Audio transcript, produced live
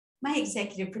My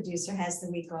executive producer has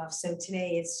the week off, so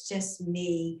today it's just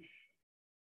me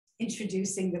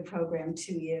introducing the program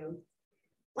to you.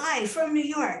 Live from New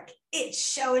York, it's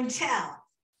Show and Tell.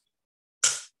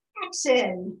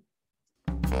 Action!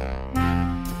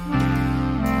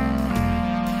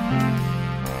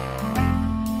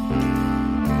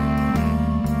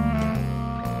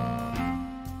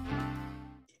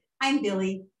 I'm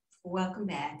Billie. Welcome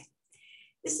back.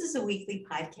 This is a weekly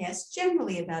podcast,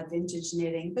 generally about vintage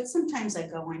knitting, but sometimes I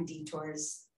go on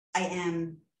detours. I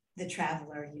am the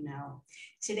traveler, you know.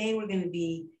 Today we're going to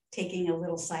be taking a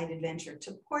little side adventure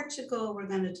to Portugal. We're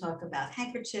going to talk about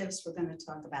handkerchiefs. We're going to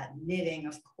talk about knitting,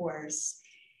 of course.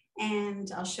 And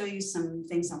I'll show you some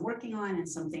things I'm working on and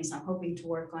some things I'm hoping to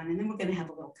work on. And then we're going to have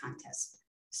a little contest.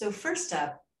 So first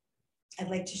up, I'd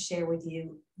like to share with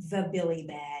you the Billie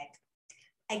Bag.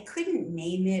 I couldn't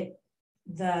name it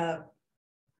the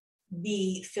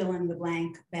fill in the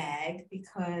blank bag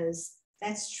because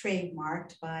that's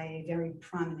trademarked by a very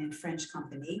prominent French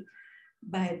company.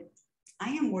 But I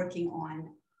am working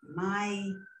on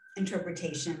my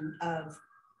interpretation of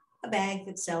a bag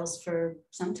that sells for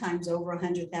sometimes over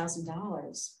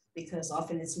 $100,000 because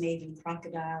often it's made in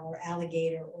crocodile or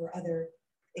alligator or other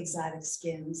exotic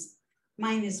skins.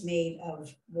 Mine is made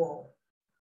of wool.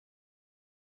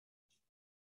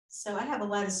 So I have a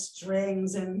lot of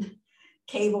strings and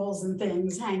cables and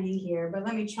things hanging here, but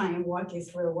let me try and walk you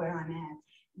through where I'm at.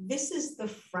 This is the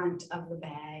front of the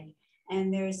bag,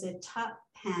 and there's a top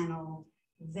panel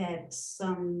that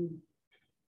some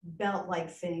belt-like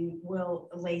thing will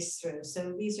lace through.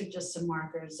 So these are just some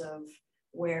markers of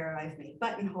where I've made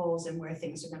buttonholes and where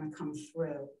things are going to come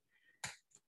through.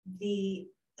 The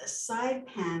side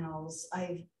panels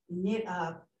I've knit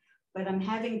up, but I'm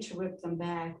having to rip them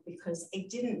back because I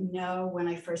didn't know when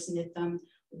I first knit them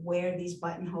where these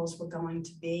buttonholes were going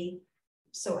to be.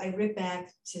 So I ripped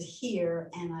back to here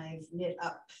and I've knit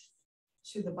up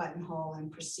to the buttonhole and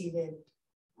proceeded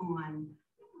on.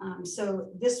 So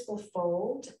this will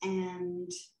fold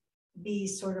and be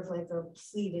sort of like a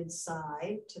pleated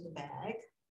side to the bag.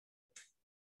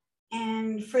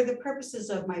 And for the purposes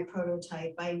of my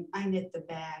prototype, I knit the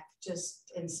back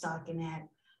just in stockinette.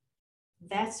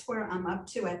 That's where I'm up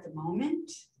to at the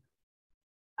moment.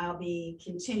 I'll be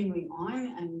continuing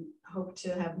on and hope to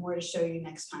have more to show you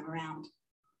next time around.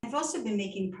 I've also been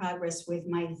making progress with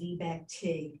my V-back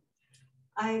tee.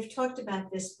 I've talked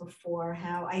about this before,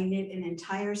 how I knit an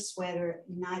entire sweater,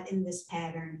 not in this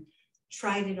pattern,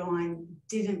 tried it on,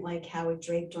 didn't like how it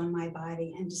draped on my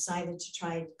body, and decided to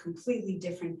try a completely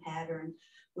different pattern,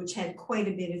 which had quite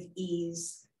a bit of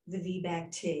ease, the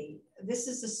V-back tee. This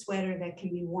is a sweater that can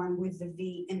be worn with the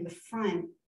V in the front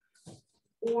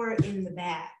or in the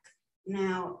back.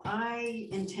 Now, I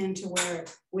intend to wear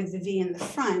it with the V in the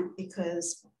front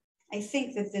because I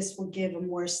think that this will give a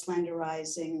more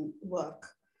slenderizing look.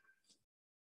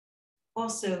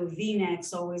 Also,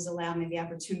 V-necks always allow me the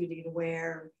opportunity to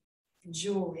wear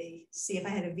jewelry. See, if I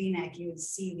had a V-neck, you would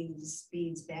see these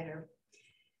beads better.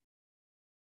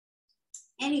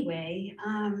 Anyway,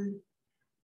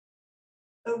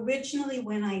 originally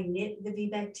when I knit the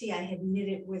V-back tee, I had knit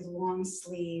it with long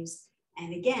sleeves,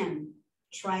 and again,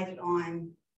 tried it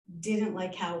on, didn't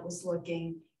like how it was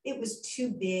looking. It was too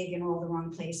big in all the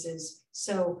wrong places,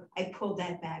 so I pulled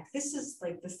that back. This is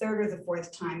like the third or the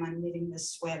fourth time I'm knitting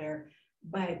this sweater,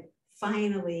 but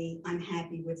finally I'm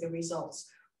happy with the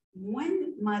results.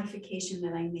 One modification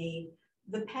that I made,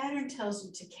 the pattern tells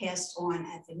you to cast on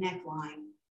at the neckline,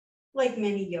 like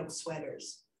many yoke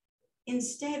sweaters.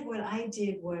 Instead, what I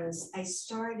did was I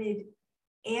started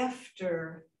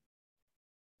after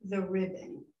the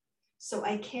ribbing. So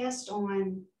I cast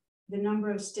on the number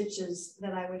of stitches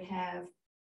that I would have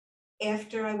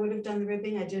after I would have done the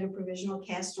ribbing. I did a provisional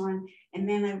cast on, and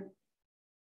then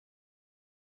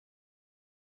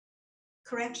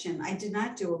correction, I did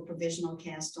not do a provisional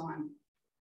cast on.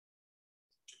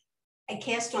 I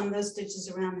cast on those stitches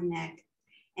around the neck,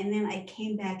 and then I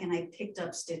came back and I picked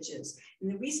up stitches. And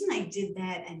the reason I did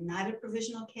that and not a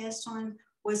provisional cast on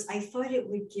was I thought it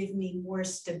would give me more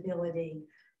stability.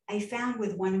 I found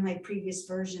with one of my previous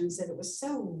versions that it was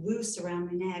so loose around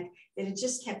the neck that it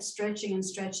just kept stretching and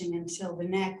stretching until the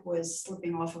neck was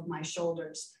slipping off of my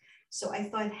shoulders. So I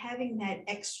thought having that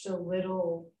extra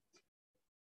little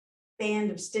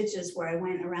band of stitches where I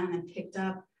went around and picked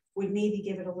up would maybe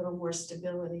give it a little more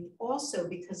stability. Also,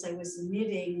 because I was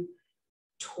knitting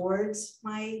towards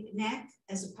my neck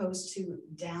as opposed to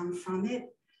down from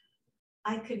it,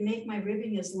 I could make my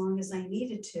ribbing as long as I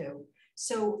needed to.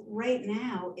 So right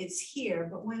now it's here,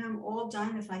 but when I'm all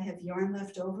done, if I have yarn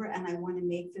left over and I want to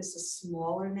make this a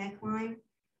smaller neckline,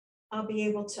 I'll be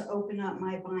able to open up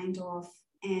my bind off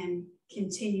and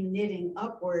continue knitting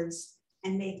upwards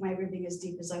and make my ribbing as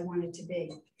deep as I want it to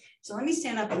be. So let me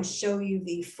stand up and show you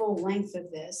the full length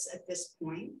of this at this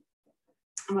point.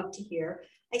 I'm up to here.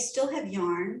 I still have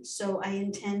yarn, so I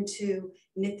intend to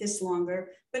knit this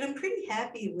longer, but I'm pretty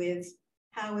happy with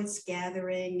how it's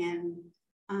gathering, and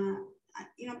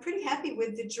pretty happy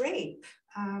with the drape.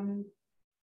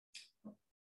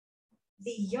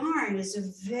 The yarn is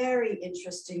a very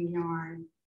interesting yarn.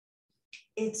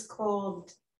 It's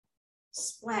called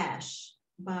Splash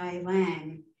by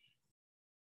Lang.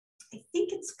 I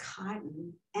think it's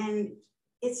cotton, and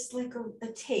it's like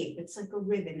a tape. It's like a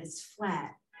ribbon. It's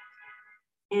flat.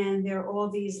 And there are all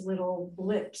these little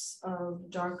blips of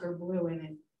darker blue in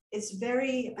it. It's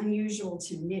very unusual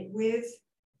to knit with,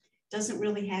 doesn't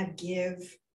really have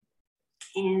give.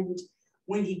 And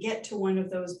when you get to one of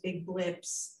those big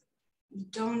blips, you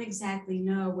don't exactly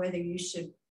know whether you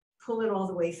should pull it all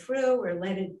the way through or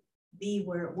let it be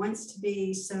where it wants to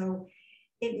be. So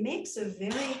it makes a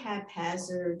very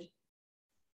haphazard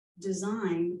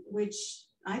design, which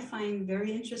I find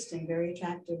very interesting, very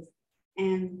attractive,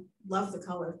 and love the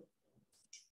color.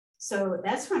 So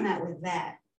that's where I'm at with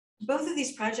that. Both of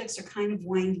these projects are kind of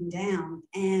winding down,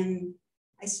 and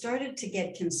I started to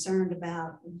get concerned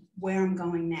about where I'm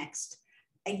going next.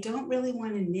 I don't really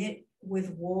want to knit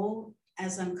with wool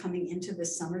as I'm coming into the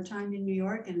summertime in New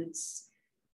York, and it's,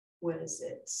 what is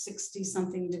it, 60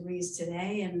 something degrees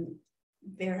today, and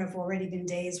there have already been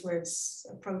days where it's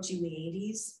approaching the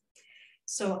 80s.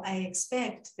 So I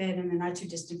expect that in the not too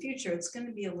distant future, it's going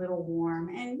to be a little warm,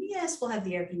 and yes, we'll have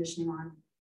the air conditioning on.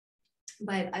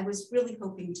 But I was really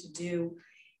hoping to do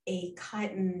a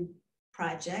cotton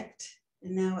project,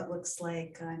 and now it looks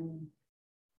like I'm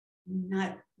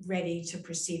not ready to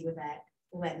proceed with that.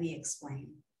 Let me explain.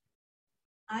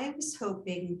 I was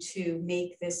hoping to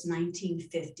make this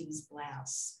 1950s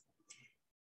blouse.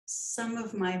 Some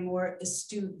of my more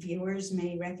astute viewers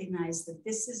may recognize that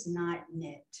this is not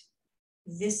knit.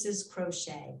 This is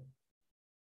crochet.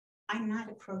 I'm not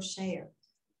a crocheter,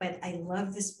 but I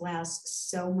love this blouse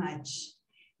so much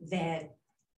that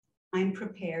I'm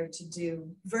prepared to do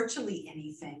virtually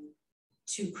anything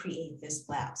to create this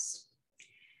blouse.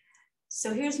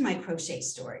 So here's my crochet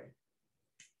story.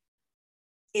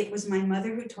 It was my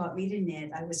mother who taught me to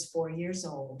knit. I was 4 years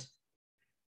old.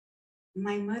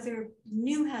 My mother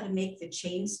knew how to make the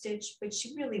chain stitch, but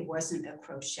she really wasn't a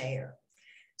crocheter.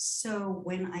 So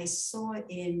when I saw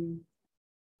in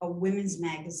a women's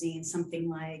magazine, something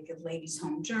like a Ladies'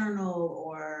 Home Journal,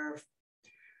 or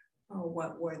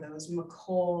what were those,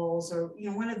 McCall's, or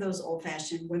one of those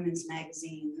old-fashioned women's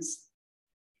magazines.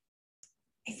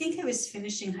 I think I was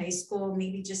finishing high school,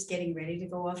 maybe just getting ready to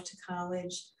go off to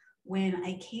college, when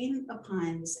I came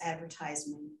upon this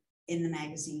advertisement in the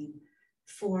magazine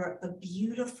for a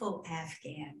beautiful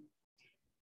afghan.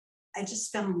 I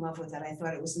just fell in love with it. I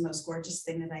thought it was the most gorgeous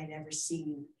thing that I'd ever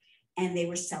seen. And they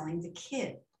were selling the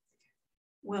kit.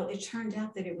 Well, it turned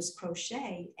out that it was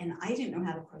crochet, and I didn't know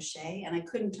how to crochet, and I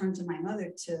couldn't turn to my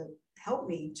mother to help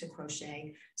me to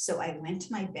crochet. So I went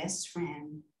to my best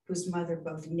friend, whose mother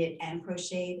both knit and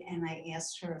crocheted, and I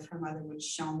asked her if her mother would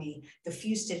show me the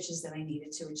few stitches that I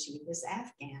needed to achieve this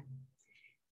afghan.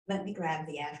 Let me grab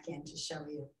the afghan to show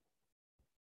you.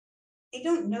 I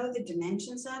don't know the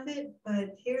dimensions of it,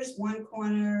 but here's one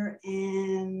corner,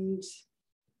 and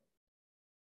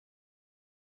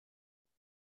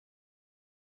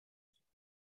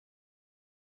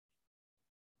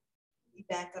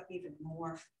back up even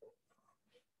more.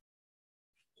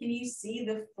 Can you see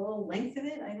the full length of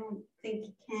it? I don't think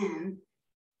you can.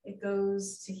 It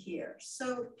goes to here.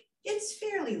 So it's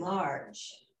fairly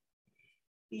large.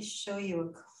 Let me show you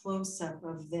a close-up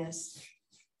of this.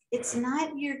 It's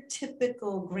not your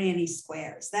typical granny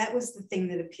squares. That was the thing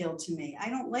that appealed to me. I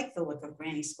don't like the look of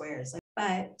granny squares,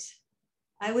 but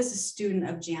I was a student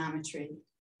of geometry.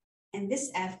 And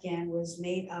this afghan was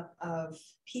made up of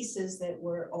pieces that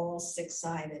were all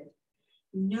six-sided.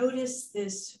 Notice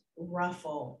this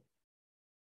ruffle.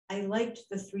 I liked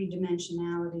the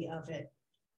three-dimensionality of it,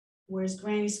 whereas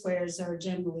granny squares are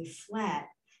generally flat.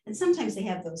 And sometimes they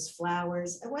have those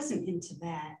flowers. I wasn't into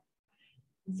that.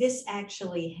 This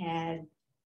actually had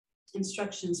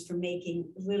instructions for making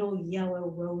little yellow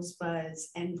rosebuds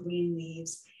and green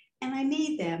leaves. And I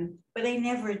made them, but I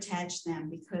never attached them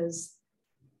because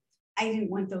I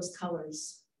didn't want those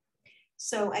colors.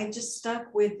 So I just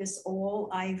stuck with this all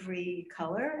ivory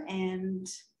color, and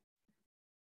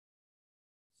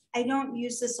I don't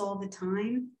use this all the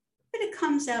time, but it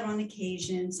comes out on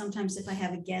occasion. Sometimes if I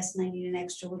have a guest and I need an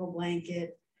extra little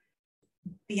blanket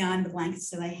beyond the blankets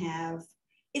that I have.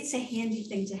 it's a handy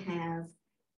thing to have.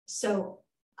 So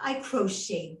I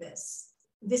crocheted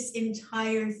this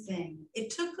entire thing. It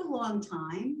took a long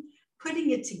time.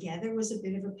 Putting it together was a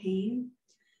bit of a pain.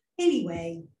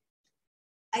 Anyway,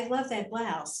 I love that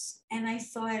blouse. And I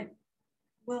thought,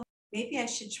 well, maybe I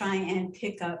should try and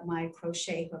pick up my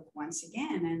crochet hook once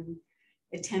again and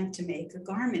attempt to make a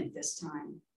garment this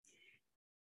time.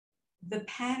 The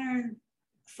pattern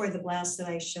for the blouse that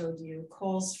I showed you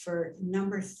calls for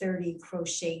number 30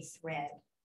 crochet thread.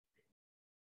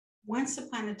 Once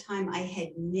upon a time, I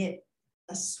had knit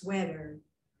a sweater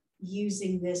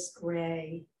using this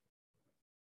gray.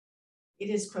 It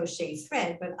is crochet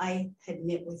thread, but I had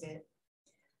knit with it.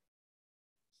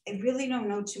 I really don't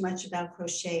know too much about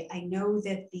crochet. I know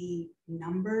that the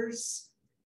numbers,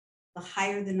 the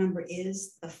higher the number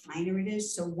is, the finer it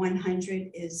is. So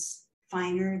 100 is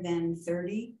finer than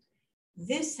 30.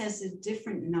 This has a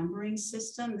different numbering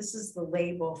system. This is the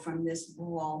label from this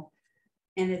ball.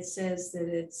 And it says that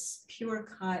it's pure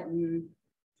cotton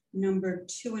number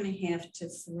 2.5 to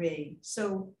 3.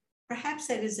 So perhaps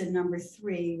that is a number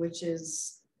 3, which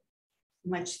is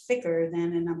much thicker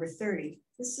than a number 30.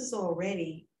 This is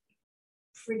already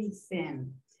pretty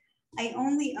thin. I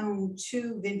only own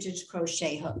 2 vintage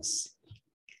crochet hooks.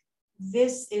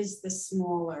 This is the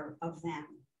smaller of them.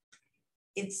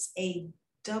 It's a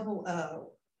double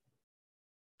O.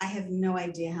 I have no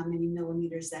idea how many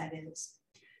millimeters that is.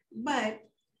 But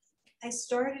I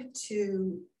started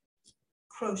to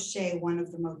crochet one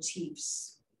of the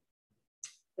motifs,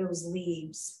 those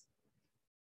leaves.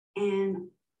 And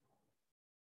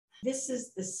this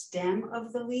is the stem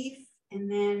of the leaf,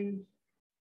 and then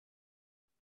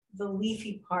the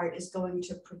leafy part is going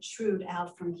to protrude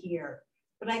out from here.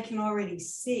 But I can already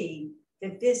see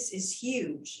that this is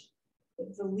huge.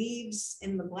 The leaves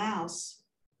in the blouse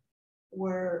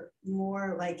were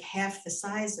more like half the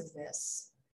size of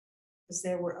this, because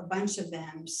there were a bunch of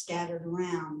them scattered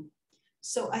around.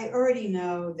 So I already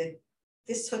know that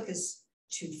this hook is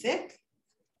too thick,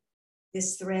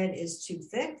 this thread is too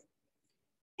thick,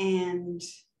 and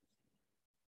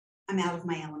I'm out of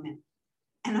my element.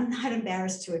 And I'm not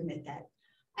embarrassed to admit that.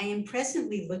 I am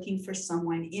presently looking for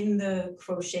someone in the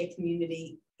crochet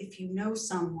community. If you know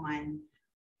someone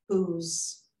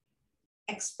who's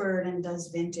expert and does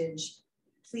vintage,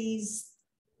 please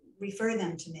refer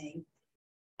them to me.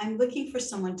 I'm looking for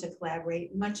someone to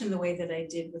collaborate, much in the way that I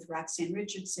did with Roxanne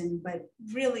Richardson, but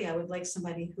really I would like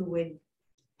somebody who would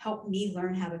help me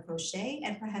learn how to crochet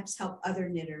and perhaps help other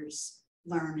knitters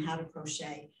learn how to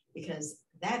crochet, because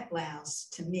that blouse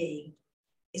to me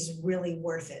is really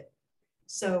worth it.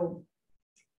 So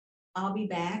I'll be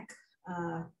back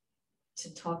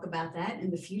to talk about that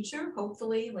in the future.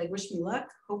 Hopefully, like, wish me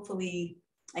luck. Hopefully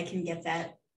I can get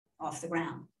that off the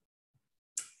ground.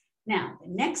 Now, the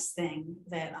next thing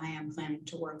that I am planning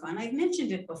to work on, I've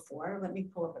mentioned it before. Let me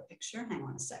pull up a picture. Hang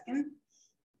on a second.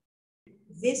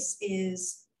 This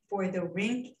is for the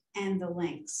Rink and the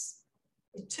Lynx.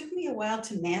 It took me a while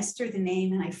to master the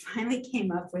name, and I finally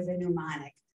came up with a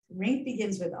mnemonic. Rink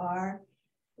begins with R,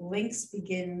 Lynx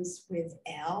begins with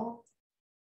L.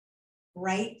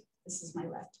 Right, this is my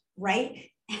left,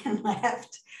 right and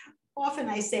left. Often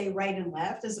I say right and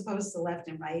left as opposed to left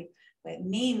and right, but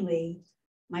mainly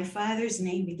my father's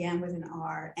name began with an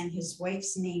R and his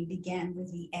wife's name began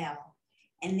with the L.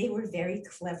 And they were very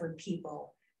clever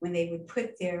people. When they would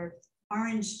put their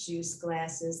orange juice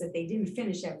glasses that they didn't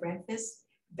finish at breakfast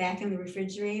back in the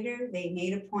refrigerator, they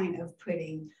made a point of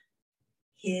putting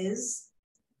his,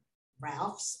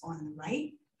 Ralph's, on the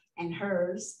right and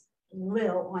hers,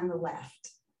 Lil, on the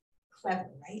left. Clever,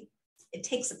 right? It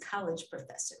takes a college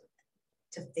professor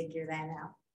to figure that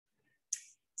out.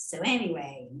 So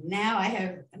anyway, now I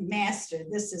have mastered.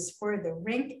 This is for the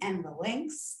Rink and the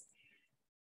Lynx.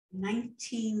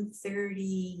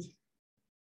 1930,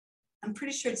 I'm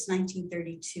pretty sure it's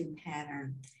 1932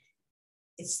 pattern.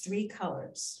 It's 3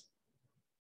 colors.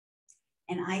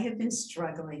 And I have been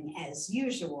struggling, as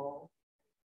usual,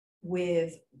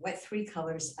 with what 3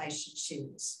 colors I should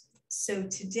choose. So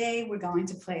today we're going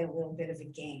to play a little bit of a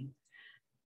game.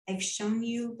 I've shown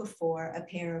you before a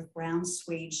pair of brown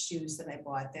suede shoes that I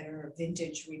bought that are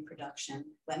vintage reproduction.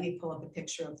 Let me pull up a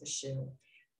picture of the shoe,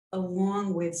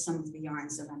 along with some of the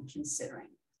yarns that I'm considering.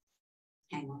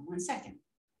 Hang on one second.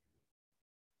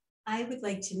 I would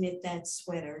like to knit that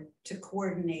sweater to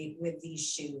coordinate with these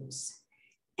shoes.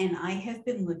 And I have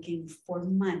been looking for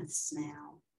months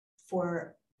now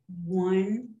for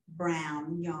one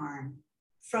brown yarn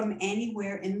from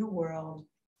anywhere in the world,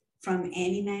 from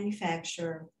any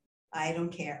manufacturer, I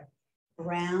don't care.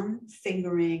 Brown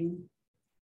fingering,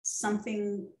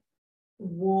 something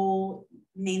wool,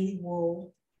 mainly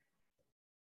wool,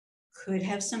 Could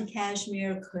have some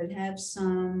cashmere, could have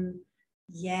some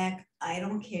yak, I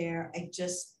don't care. I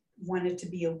just want it to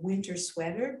be a winter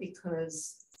sweater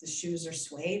because the shoes are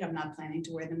suede. I'm not planning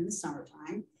to wear them in the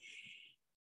summertime.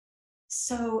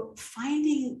 So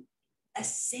finding a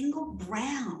single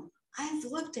brown, I've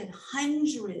looked at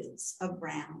hundreds of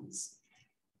browns,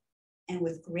 and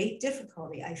with great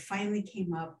difficulty, I finally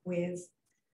came up with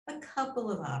a couple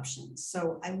of options.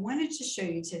 So I wanted to show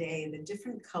you today the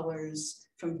different colors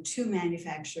from 2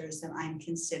 manufacturers that I'm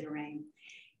considering.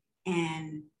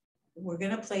 And we're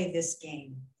gonna play this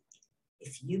game.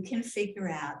 If you can figure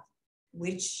out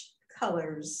which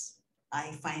colors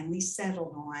I finally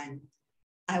settled on,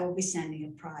 I will be sending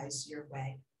a prize your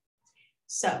way.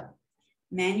 So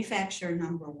manufacturer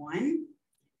number 1,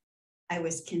 I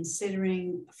was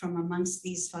considering from amongst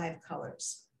these 5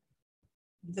 colors.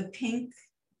 The pink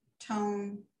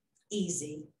tone,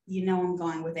 easy. You know I'm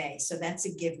going with A, so that's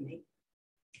a give me.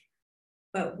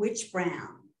 But which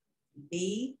brown,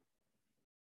 B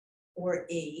or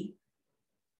E,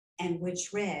 and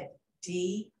which red,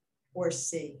 D or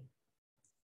C?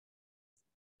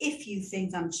 If you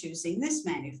think I'm choosing this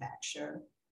manufacturer,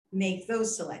 make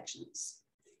those selections.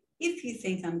 If you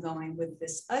think I'm going with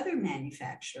this other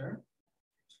manufacturer,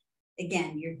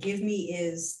 again, your give me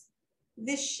is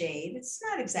this shade. It's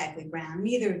not exactly brown.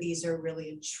 Neither of these are really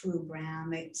a true brown.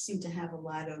 They seem to have a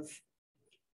lot of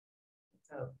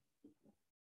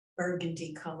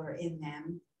burgundy color in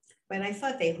them, but I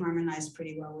thought they harmonized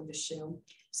pretty well with the shoe.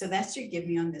 So that's your give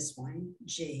me on this one,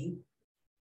 G.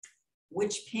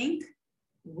 Which pink,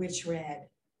 which red,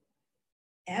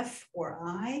 F or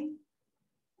I,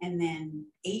 and then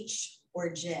H or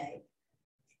J.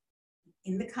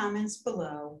 In the comments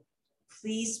below,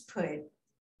 please put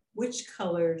which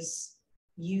colors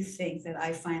you think that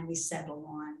I finally settled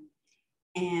on.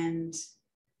 And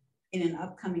in an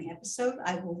upcoming episode,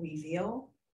 I will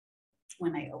reveal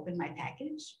when I open my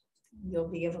package. You'll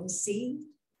be able to see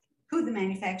who the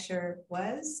manufacturer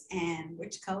was and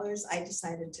which colors I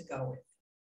decided to go with.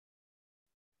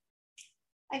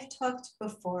 I've talked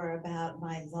before about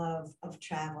my love of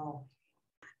travel,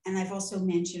 and I've also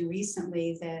mentioned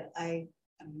recently that I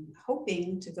am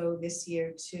hoping to go this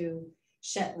year to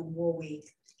Shetland Wool Week.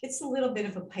 It's a little bit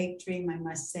of a pipe dream, I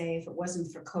must say. If it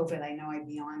wasn't for COVID, I know I'd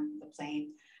be on the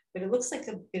plane, but it looks like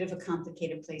a bit of a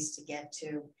complicated place to get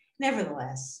to.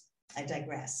 Nevertheless, I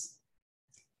digress.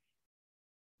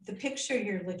 The picture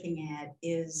you're looking at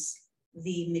is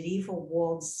the medieval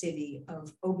walled city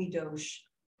of Obidos,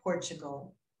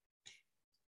 Portugal.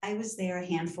 I was there a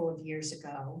handful of years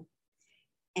ago,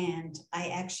 and I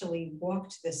actually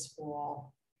walked this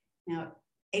wall. Now,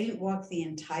 I didn't walk the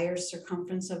entire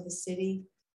circumference of the city,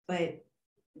 but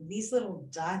these little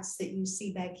dots that you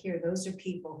see back here, those are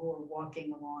people who are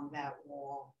walking along that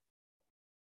wall.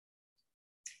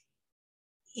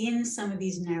 In some of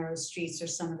these narrow streets are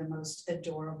some of the most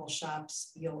adorable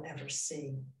shops you'll ever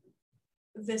see.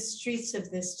 The streets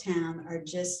of this town are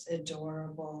just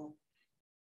adorable.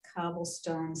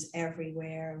 Cobblestones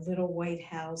everywhere, little white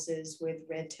houses with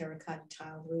red terracotta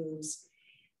tile roofs,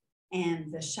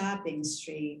 and the shopping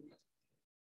street.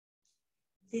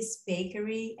 This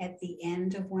bakery at the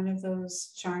end of one of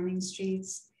those charming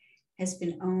streets has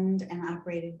been owned and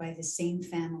operated by the same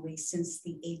family since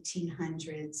the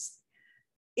 1800s.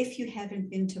 If you haven't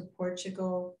been to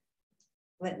Portugal,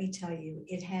 let me tell you,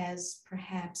 it has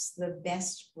perhaps the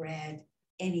best bread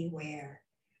anywhere.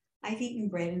 I've eaten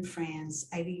bread in France,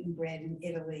 I've eaten bread in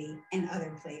Italy and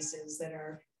other places that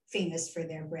are famous for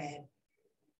their bread.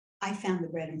 I found the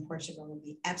bread in Portugal to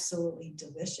be absolutely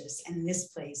delicious, and this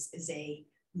place is a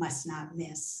must not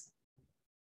miss.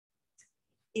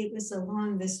 It was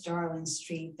along this darling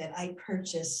street that I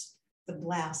purchased the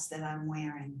blouse that I'm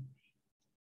wearing.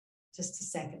 Just a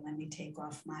second, let me take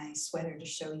off my sweater to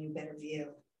show you a better view.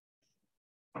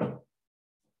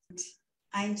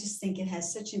 I just think it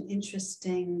has such an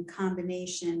interesting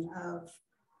combination of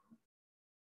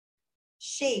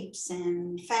shapes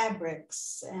and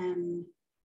fabrics and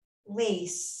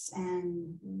lace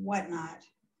and whatnot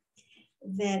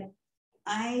that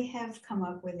I have come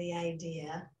up with the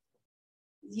idea.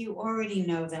 You already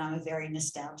know that I'm a very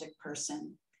nostalgic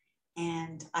person,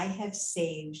 and I have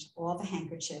saved all the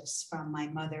handkerchiefs from my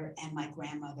mother and my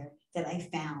grandmother that I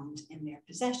found in their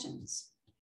possessions.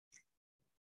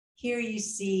 Here you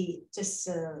see just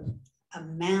a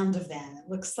mound of them. It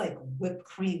looks like whipped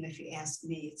cream, if you ask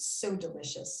me. It's so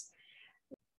delicious.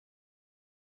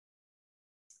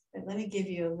 But let me give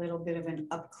you a little bit of an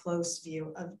up-close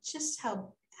view of just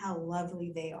how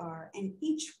lovely they are. And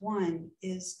each one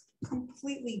is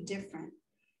completely different.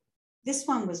 This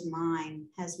one was mine,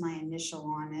 has my initial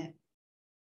on it.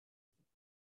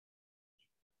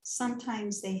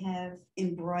 Sometimes they have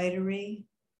embroidery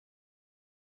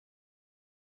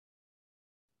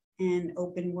and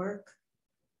open work.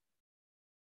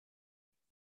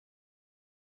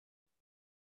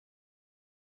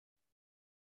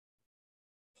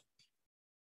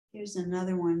 Here's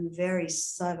another one, very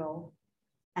subtle,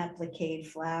 applique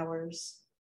flowers,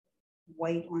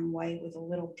 white on white with a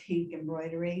little pink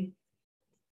embroidery.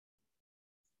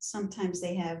 Sometimes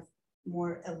they have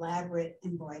more elaborate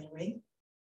embroidery.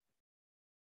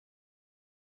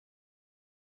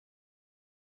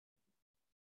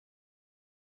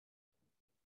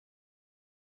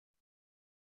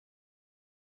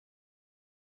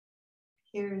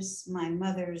 Here's my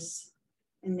mother's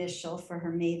initial for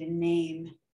her maiden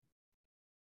name.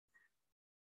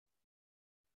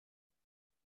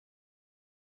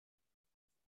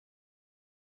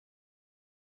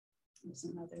 There's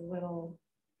another little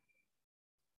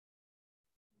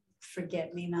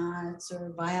forget-me-nots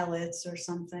or violets or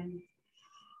something.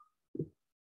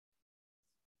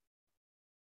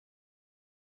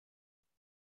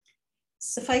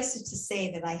 Suffice it to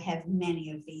say that I have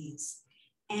many of these.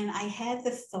 And I had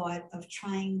the thought of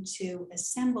trying to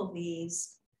assemble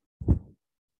these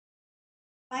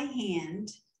by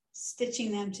hand,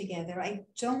 stitching them together. I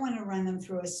don't want to run them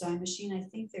through a sewing machine. I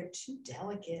think they're too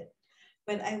delicate.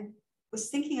 But I was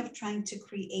thinking of trying to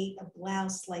create a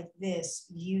blouse like this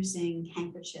using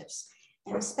handkerchiefs.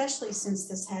 And especially since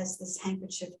this has this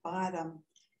handkerchief bottom,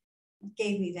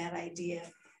 gave me that idea.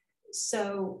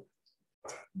 So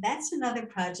that's another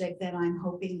project that I'm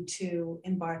hoping to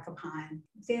embark upon.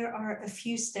 There are a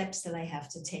few steps that I have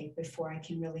to take before I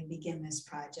can really begin this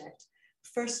project.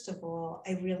 First of all,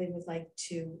 I really would like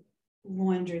to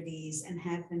launder these and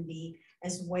have them be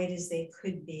as white as they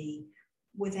could be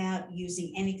without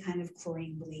using any kind of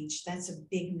chlorine bleach. That's a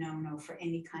big no-no for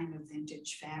any kind of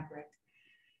vintage fabric.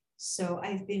 So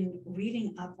I've been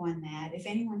reading up on that. If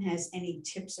anyone has any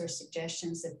tips or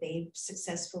suggestions that they've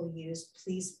successfully used,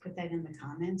 please put that in the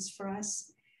comments for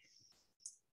us.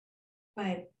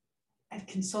 But I've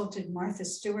consulted Martha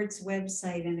Stewart's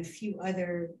website and a few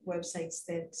other websites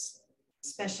that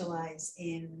specialize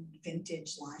in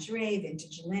vintage lingerie,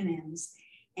 vintage linens.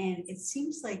 And it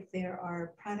seems like there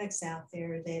are products out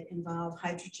there that involve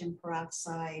hydrogen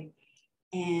peroxide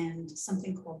and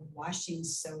something called washing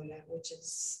soda, which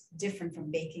is different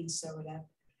from baking soda,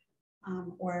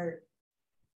 or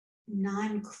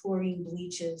non-chlorine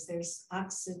bleaches. There's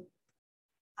oxygen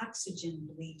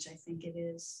bleach, I think it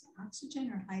is.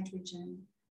 Oxygen or hydrogen?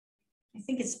 I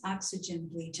think it's oxygen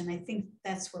bleach, and I think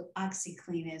that's what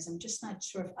OxyClean is. I'm just not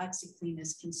sure if OxyClean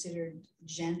is considered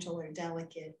gentle or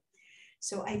delicate.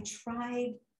 So I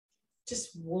tried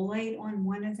just woolite on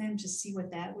one of them to see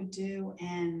what that would do,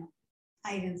 and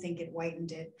I didn't think it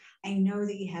whitened it. I know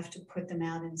that you have to put them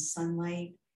out in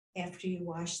sunlight after you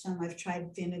wash them. I've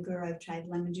tried vinegar, I've tried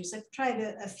lemon juice, I've tried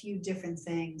a few different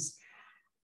things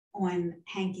on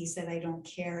hankies that I don't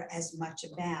care as much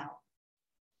about.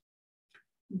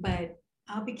 But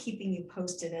I'll be keeping you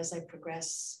posted as I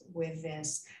progress with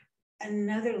this.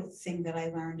 Another thing that I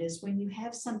learned is when you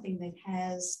have something that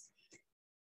has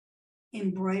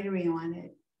embroidery on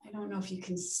it, I don't know if you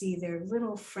can see, they're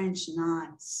little French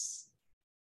knots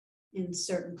in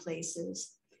certain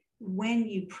places. When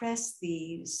you press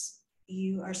these,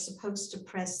 you are supposed to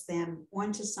press them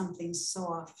onto something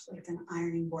soft, like an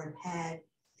ironing board pad,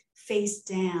 face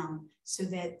down, so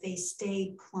that they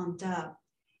stay plumped up.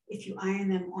 If you iron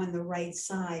them on the right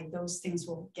side, those things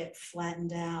will get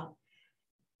flattened out.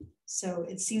 So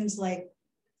it seems like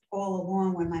all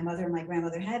along when my mother and my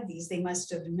grandmother had these, they must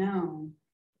have known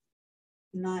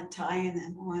not to iron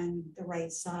them on the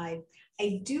right side.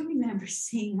 I do remember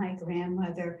seeing my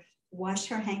grandmother wash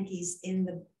her hankies in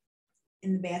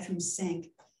the bathroom sink,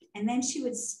 and then she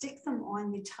would stick them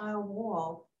on the tile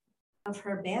wall of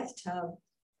her bathtub,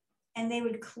 and they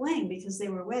would cling because they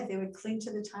were wet. They would cling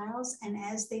to the tiles, and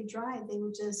as they dried, they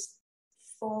would just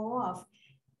fall off.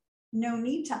 No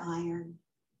need to iron.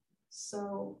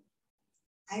 So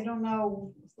I don't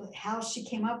know how she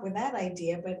came up with that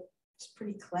idea, but it's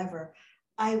pretty clever.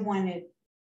 I want it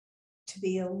to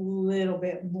be a little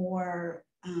bit more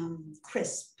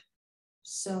crisp.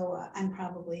 So I'm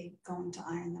probably going to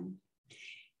iron them.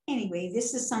 Anyway,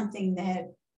 this is something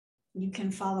that you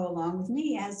can follow along with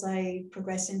me as I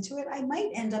progress into it. I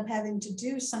might end up having to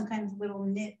do some kind of little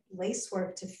knit lace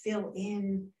work to fill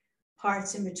in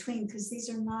parts in between, because these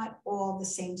are not all the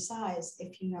same size,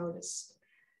 if you notice.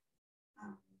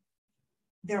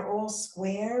 They're all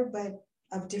square, but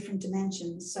of different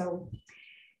dimensions. So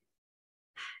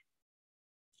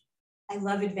I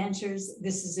love adventures.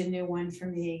 This is a new one for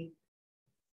me.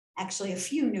 Actually, a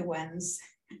few new ones.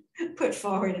 put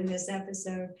forward in this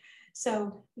episode.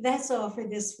 So that's all for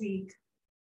this week.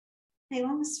 I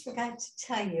almost forgot to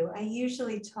tell you, I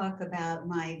usually talk about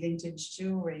my vintage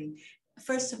jewelry.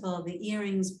 First of all, the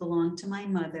earrings belong to my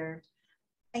mother.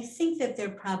 I think that they're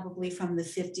probably from the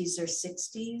 50s or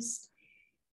 60s.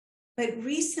 But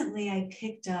recently I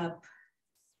picked up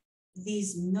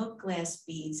these milk glass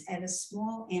beads at a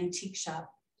small antique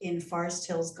shop in Forest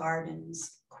Hills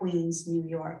Gardens, Queens, New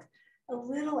York, a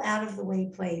little out of the way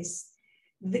place.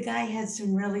 The guy had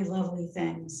some really lovely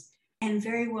things and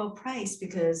very well priced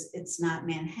because it's not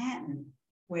Manhattan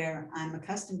where I'm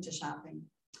accustomed to shopping.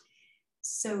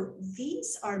 So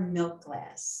these are milk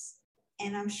glass.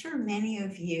 And I'm sure many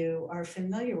of you are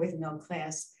familiar with milk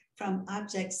glass from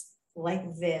objects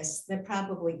like this that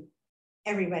probably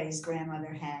everybody's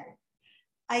grandmother had.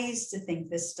 I used to think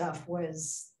this stuff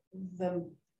was the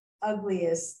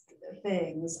ugliest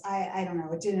things. I don't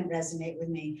know, it didn't resonate with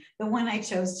me. The one I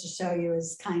chose to show you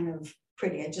is kind of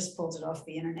pretty. I just pulled it off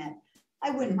the internet.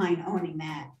 I wouldn't mind owning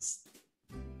that. It's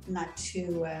not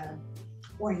too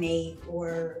ornate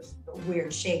or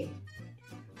weird shape.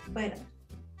 But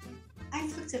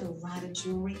I've looked at a lot of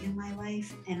jewelry in my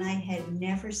life and I had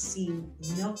never seen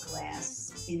milk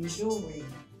glass in jewelry.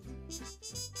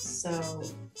 So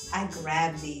I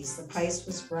grabbed these. The price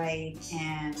was right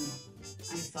and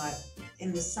I thought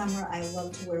in the summer I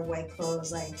love to wear white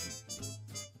clothes.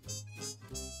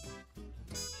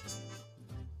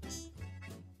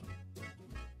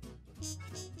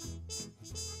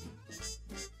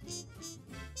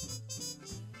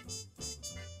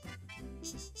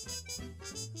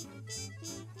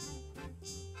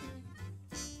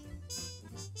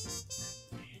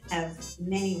 Have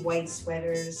many white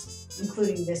sweaters,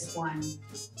 including this one.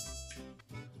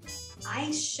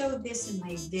 I showed this in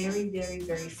my very, very,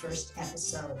 very first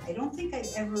episode. I don't think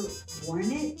I've ever worn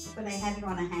it, but I had it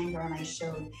on a hanger and I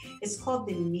showed. It's called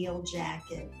the Neel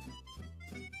Jacket.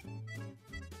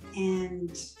 And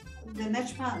the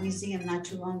Metropolitan Museum not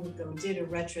too long ago did a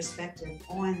retrospective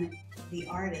on the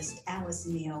artist Alice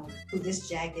Neel, who this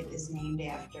jacket is named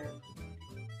after.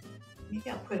 Maybe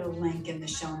I'll put a link in the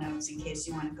show notes in case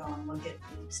you want to go and look at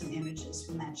some images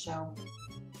from that show.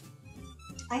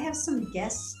 I have some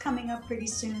guests coming up pretty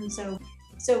soon, so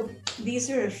these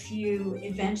are a few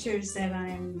adventures that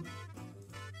I'm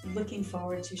looking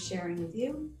forward to sharing with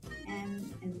you. And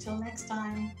until next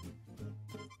time,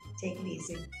 take it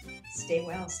easy. Stay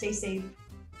well, stay safe.